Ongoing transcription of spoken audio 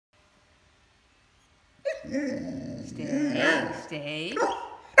Stay. Stay.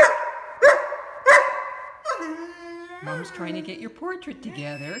 Mom's trying to get your portrait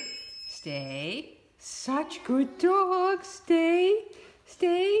together. Stay. Such good dogs. Stay.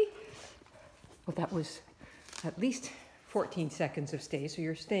 Stay. Well, that was at least 14 seconds of stay, so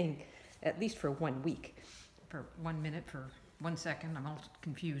you're staying at least for 1 week. For 1 minute, for 1 second. I'm all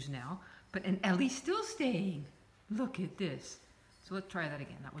confused now. And Ellie's still staying. Look at this. So let's try that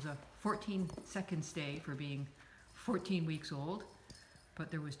again. That was a 14-second stay for being 14 weeks old. But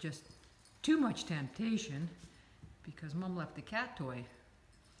there was just too much temptation because Mom left the cat toy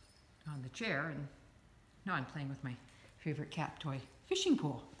on the chair, and now I'm playing with my favorite cat toy fishing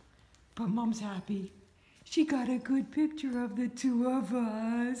pole. But Mom's happy. She got a good picture of the two of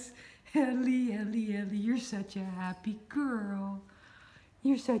us. Ellie, Ellie, Ellie, you're such a happy girl.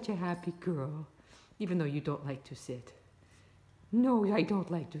 You're such a happy girl, even though you don't like to sit. No, I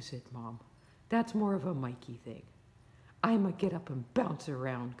don't like to sit, Mom. That's more of a Mikey thing. I'm a get up and bounce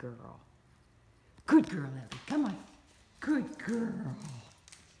around girl. Good girl, Ellie. Come on. Good girl.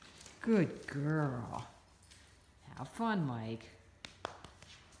 Good girl. Have fun, Mike.